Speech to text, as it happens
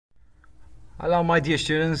Hello my dear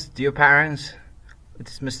students, dear parents, it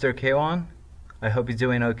is Mr. Kaiwan. I hope you're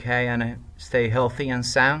doing okay and stay healthy and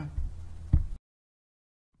sound.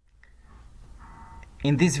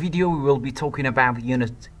 In this video we will be talking about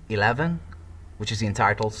Unit 11, which is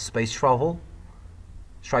entitled Space Travel.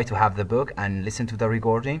 Try to have the book and listen to the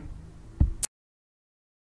recording.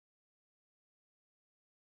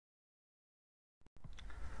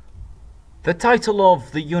 The title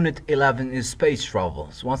of the Unit 11 is Space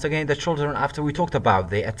Travels. Once again, the children, after we talked about,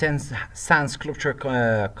 they attend science sculpture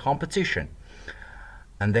competition.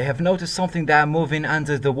 And they have noticed something that moving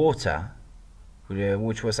under the water,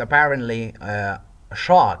 which was apparently a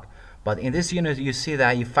shark. But in this unit, you see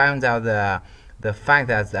that you found out the fact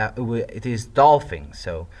that it is dolphin.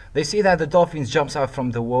 So they see that the dolphin jumps out from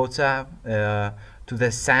the water to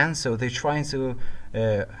the sand, so they're trying to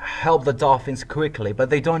help the dolphins quickly, but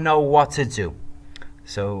they don't know what to do.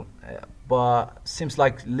 So but seems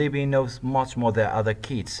like Libby knows much more than other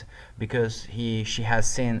kids, because she has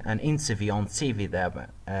seen an interview on TV there,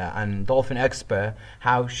 and dolphin expert,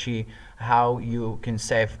 how you can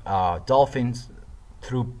save dolphins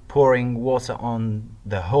through pouring water on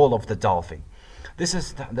the hull of the dolphin. This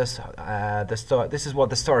is the story. This is what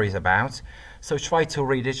the story is about. So try to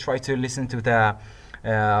read it. Try to listen to the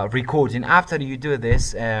recording. After you do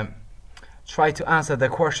this, try to answer the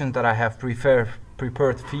questions that I have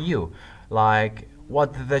prepared for you. Like,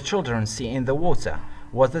 what did the children see in the water?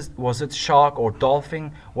 Was it shark or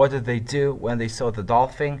dolphin? What did they do when they saw the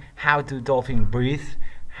dolphin? How do dolphins breathe?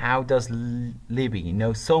 How does Libby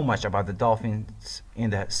know so much about the dolphins in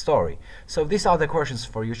the story? So these are the questions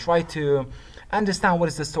for you. Try to understand what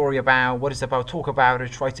is the story about, what is about, talk about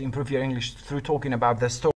it. Try to improve your English through talking about the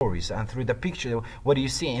stories and through the picture, what do you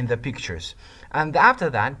see in the pictures. And after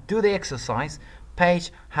that, do the exercise,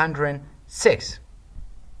 page 106.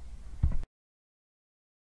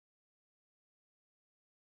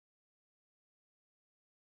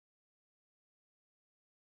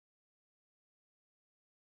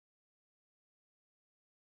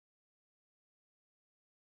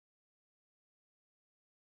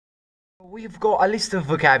 We've got a list of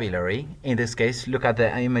vocabulary. In this case, look at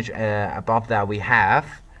the image above that we have.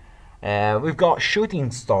 We've got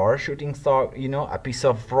shooting star. Shooting star, you know, a piece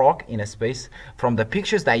of rock in a space. From the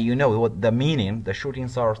pictures that you know what the meaning, the shooting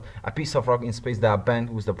star, a piece of rock in space that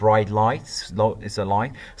bent with the bright lights. It's a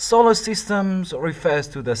light. Solar systems refers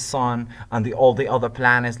to the sun and all the other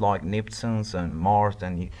planets like Neptune and Mars.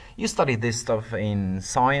 And you study this stuff in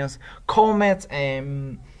science. Comet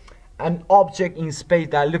an object in space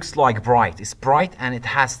that looks like bright. It's bright and it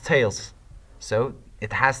has tails. So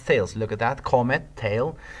it has tails. Look at that. Comet,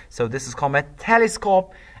 tail. So this is comet.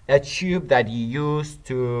 Telescope, a tube that you use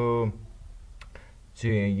to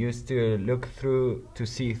look through to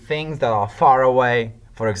see things that are far away.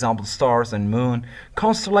 For example, stars and moon.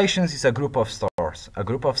 Constellations is a group of stars. A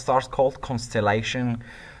group of stars called constellation.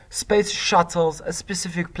 Space shuttles, a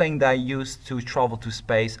specific plane that used to travel to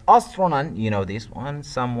space. Astronaut, you know this one,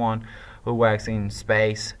 someone who works in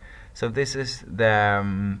space. So this is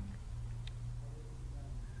the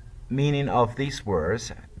meaning of these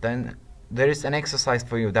words. Then there is an exercise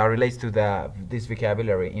for you that relates to this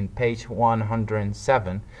vocabulary in page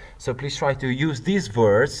 107. So please try to use these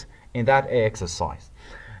words in that exercise.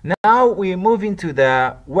 Now we move into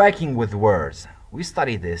the working with words. We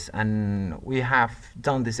studied this and we have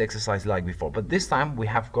done this exercise like before, but this time we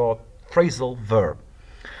have got phrasal verb.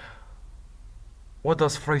 What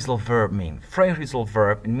does phrasal verb mean? Phrasal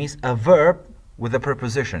verb means a verb with a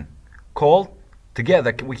preposition called,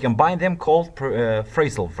 together we combine them, called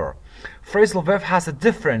phrasal verb. Phrasal verb has a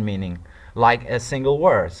different meaning like a single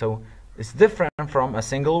word, so it's different from a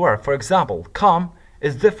single word. For example, come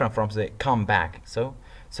is different from say come back. So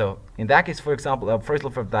in that case, for example, a phrasal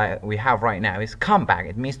verb that we have right now is come back.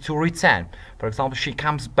 It means to return. For example, she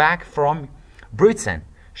comes back from Britain.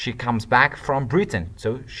 She comes back from Britain.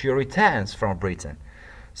 So she returns from Britain.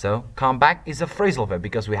 So come back is a phrasal verb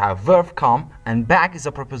because we have verb come and back is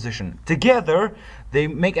a preposition. Together, they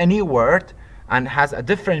make a new word and has a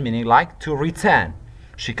different meaning like to return.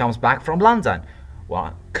 She comes back from London.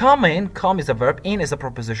 Well, come in, come is a verb, in is a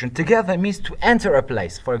preposition. Together means to enter a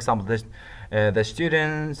place. For example, the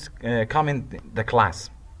students come in the class.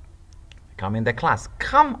 Come in the class.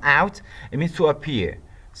 Come out, it means to appear.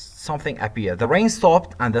 Something appear. The rain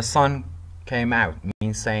stopped and the sun came out.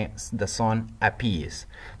 Means saying the sun appears.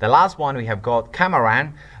 The last one we have got come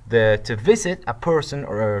around, to visit a person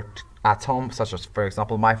or at home, such as for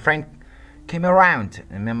example, my friend came around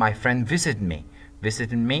and then my friend visited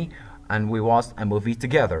me. and we watched a movie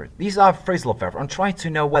together. These are phrasal verbs. I'm trying to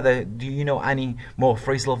know whether do you know any more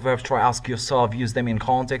phrasal verbs. Try ask yourself, use them in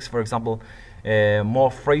context. For example,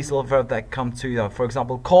 more phrasal verbs that come to you. For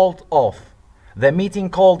example, called off. The meeting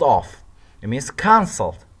called off. It means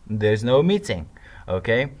cancelled. There's no meeting.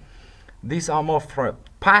 Okay. These are more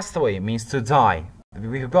passed away. Means to die.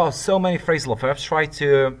 We've got so many phrasal verbs. Try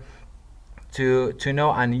to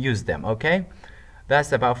know and use them. Okay.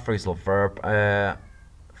 That's about phrasal verb.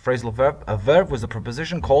 Phrasal verb, a verb with a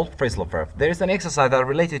preposition called phrasal verb. There is an exercise that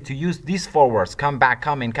related to use these four words: come back,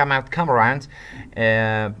 come in, come out, come around.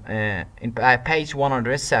 In page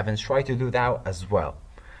 107, try to do that as well.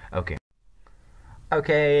 Okay.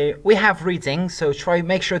 Okay, we have reading, so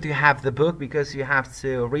make sure to have the book, because you have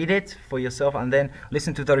to read it for yourself and then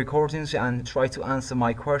listen to the recordings and try to answer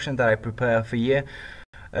my question that I prepare for you.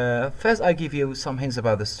 First, I give you some hints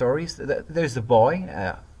about the stories. There's a boy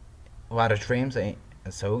who had a dream.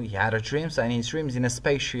 So he had a dream, and he dreams in a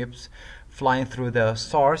spaceship flying through the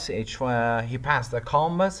stars. He passed the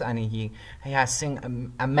compass, and he has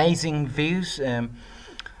seen amazing views, and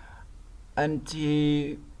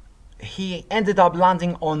he ended up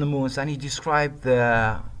landing on the moon, and he described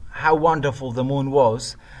how wonderful the moon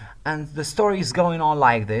was. And the story is going on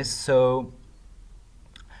like this. So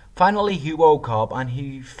finally he woke up and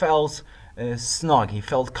he felt snug, he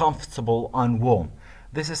felt comfortable and warm.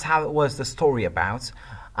 This is how it was the story about.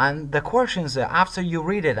 And the questions, after you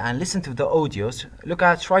read it and listen to the audios,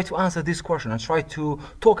 try to answer this question and try to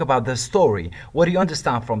talk about the story. What do you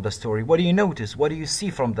understand from the story? What do you notice? What do you see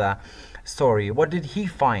from the story? What did he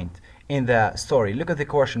find in the story? Look at the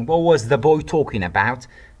question. What was the boy talking about?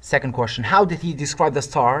 Second question. How did he describe the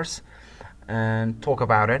stars? And talk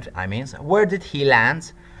about it. Where did he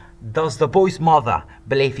land? Does the boy's mother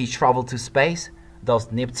believe he traveled to space?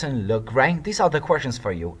 Does Neptune look grey? These are the questions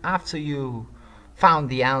for you. After you found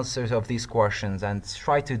the answers of these questions, and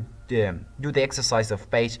try to do the exercise of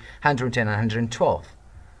page 110 and 112.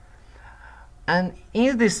 And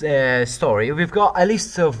in this story, we've got a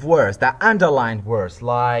list of words, that underlined words,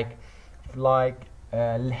 like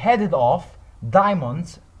headed off,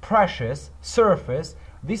 diamonds, precious, surface.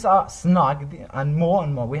 These are snug, and more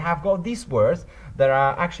and more. We have got these words that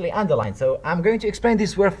are actually underlined. So I'm going to explain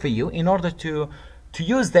this word for you in order to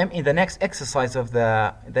use them in the next exercise of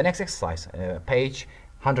page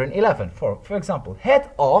 111. For example,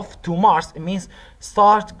 head off to Mars. It means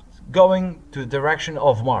start going to the direction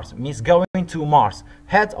of Mars. It means going to Mars.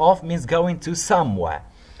 Head off means going to somewhere.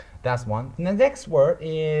 That's one. And the next word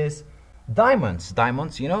is diamonds.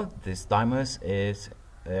 Diamonds, this diamonds is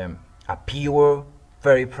a pure,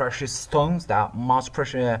 very precious stones that are much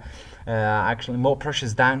precious, actually more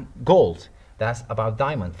precious than gold. That's about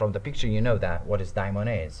diamond. From the picture, you know that what is diamond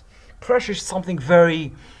is. Precious, something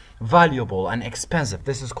very valuable and expensive.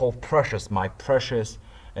 This is called precious. My precious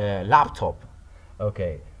laptop.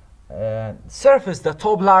 Okay. Surface, the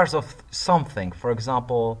top layers of something. For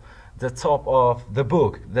example, the top of the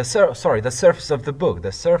book. The surface of the book.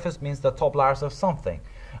 The surface means the top layers of something.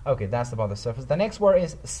 Okay, that's about the surface. The next word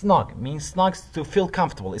is snug. Means snug, to feel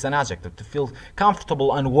comfortable. It's an adjective. To feel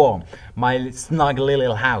comfortable and warm. My snug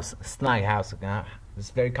little house. Snug house. It's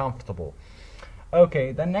very comfortable.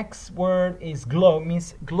 Okay, the next word is glow.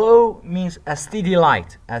 Glow means a steady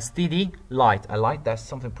light. A steady light. A light, that's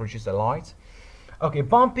something produces a light. Okay,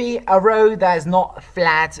 bumpy, a road that is not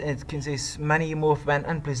flat. It consists many movement,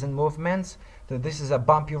 unpleasant movements. So this is a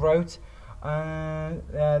bumpy road.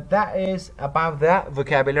 That is about the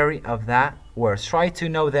vocabulary of that words. Try to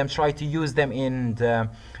know them, try to use them in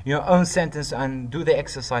your own sentence, and do the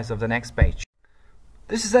exercise of the next page.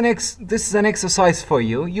 This is an exercise for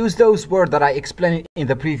you. Use those words that I explained in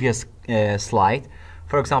the previous slide.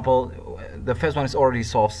 For example, the first one is already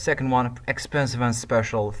solved. Second one, expensive and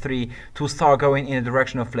special. 3, to start going in a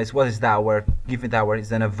direction of place. What is that word? Give me that word. Is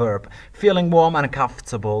then a verb. Feeling warm and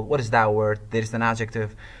comfortable. What is that word? There is an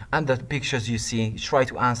adjective. And the pictures you see, try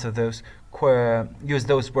to answer those. Use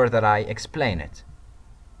those words that I explain it.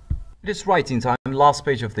 It is writing time. Last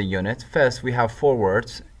page of the unit. First, we have 4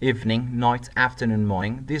 words: evening, night, afternoon,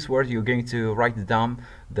 morning. These words you're going to write down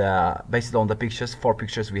based on the pictures. 4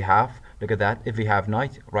 pictures we have. Look at that. If we have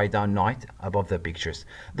night, write down night above the pictures.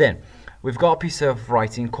 Then we've got a piece of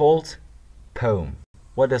writing called poem.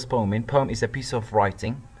 What does poem mean? Poem is a piece of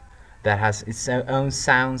writing that has its own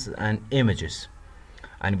sounds and images,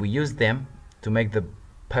 and we use them to make the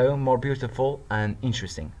poem more beautiful and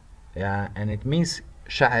interesting. And it means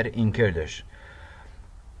sha'ir in Kurdish.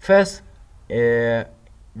 First, you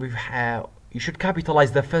should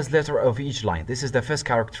capitalize the first letter of each line. This is the first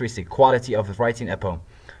characteristic, quality of writing a poem.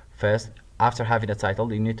 First, after having a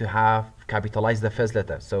title, you need to have capitalize the first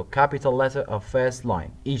letter. So capital letter of first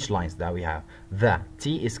line, each lines that we have. The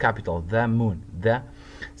T is capital, the moon, the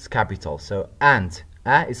is capital. So and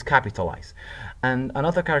a is capitalized. And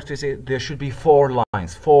another characteristic, there should be 4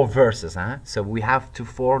 lines, 4 verses. So we have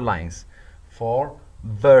 4 lines, 4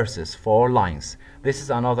 verses, 4 lines. This is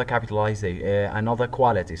another capitalization, another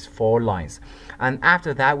qualities, 4 lines. And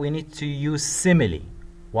after that, we need to use simile.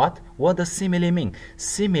 What does simile mean?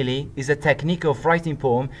 Simile is a technique of writing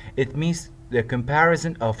poem. It means the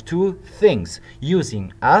comparison of 2 things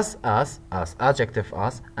using as adjective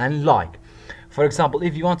as, and like. For example,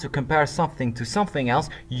 if you want to compare something to something else,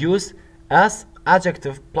 use as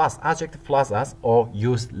adjective plus as, or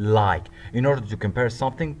use like in order to compare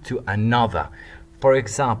something to another. For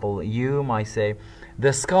example, you might say,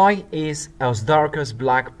 the sky is as dark as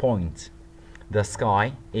black point. The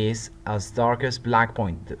sky is as dark as black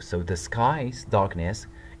point. So the sky's darkness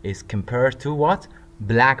is compared to what?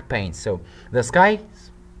 Black paint. So the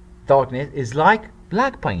sky's darkness is like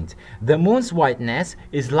black paint. The moon's whiteness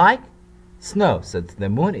is like snow. So the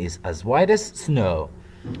moon is as white as snow.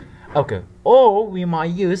 Okay. Or we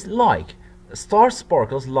might use like. Star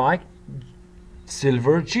sparkles like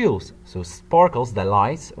silver jewels. So sparkles, the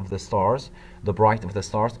lights of the stars, the bright of the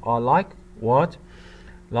stars are like what?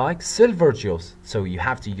 Like silver jewels. So you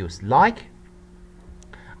have to use like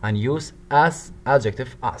and use as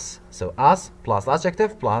adjective as. So as plus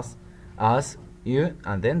adjective plus as you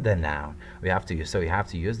and then the noun. We have to use, so you have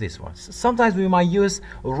to use this one. So sometimes we might use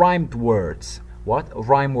rhymed words. What?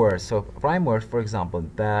 Rhyme words. So rhyme words, for example,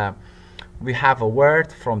 we have the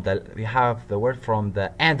word from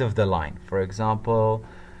the end of the line. For example,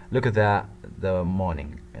 look at the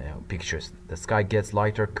morning pictures. The sky gets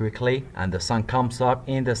lighter quickly and the sun comes up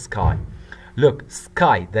in the sky. Look,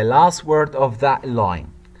 sky, the last word of that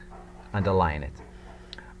line. Underline it.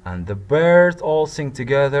 And the birds all sing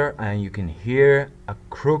together and you can hear a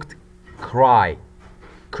crooked cry.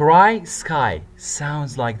 Cry, sky,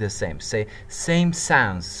 sounds like the same. Say same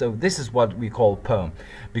sounds. So this is what we call poem,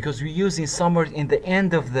 because we're using some words in the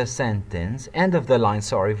end of the sentence, end of the line,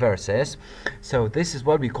 sorry, verses. So this is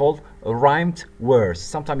what we call rhymed words.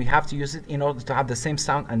 Sometimes you have to use it in order to have the same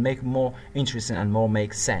sound and make more interesting and more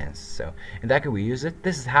make sense. So in that way we use it.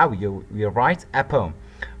 This is how you write a poem.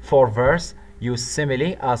 For verse, use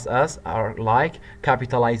simile, as, or like,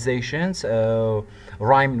 capitalizations,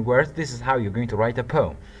 rhyming words. This is how you're going to write a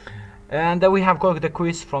poem. And then we have got the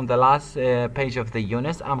quiz from the last page of the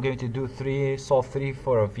unit. I'm going to solve three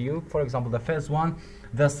for a few. For example, the first one,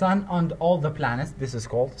 the sun and all the planets. This is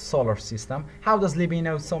called solar system. How does Libby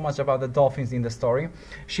know so much about the dolphins in the story?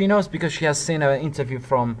 She knows because she has seen an interview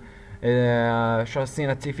from she has seen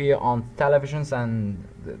a TV on televisions, and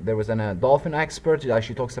there was a dolphin expert that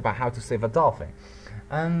she talks about how to save a dolphin.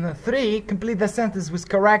 And 3, complete the sentence with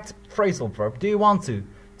correct phrasal verb. Do you want to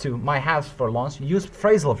my house for lunch? Use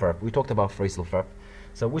phrasal verb. We talked about phrasal verb.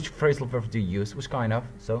 So which phrasal verb do you use? Which kind of?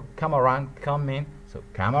 So come around, come in. So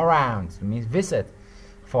come around means visit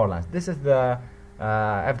for lunch. This is the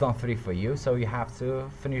I've done 3 for you, so you have to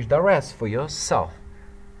finish the rest for yourself.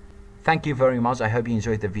 Thank you very much. I hope you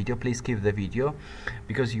enjoyed the video. Please keep the video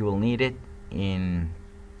because you will need it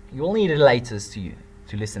later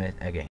to listen it again.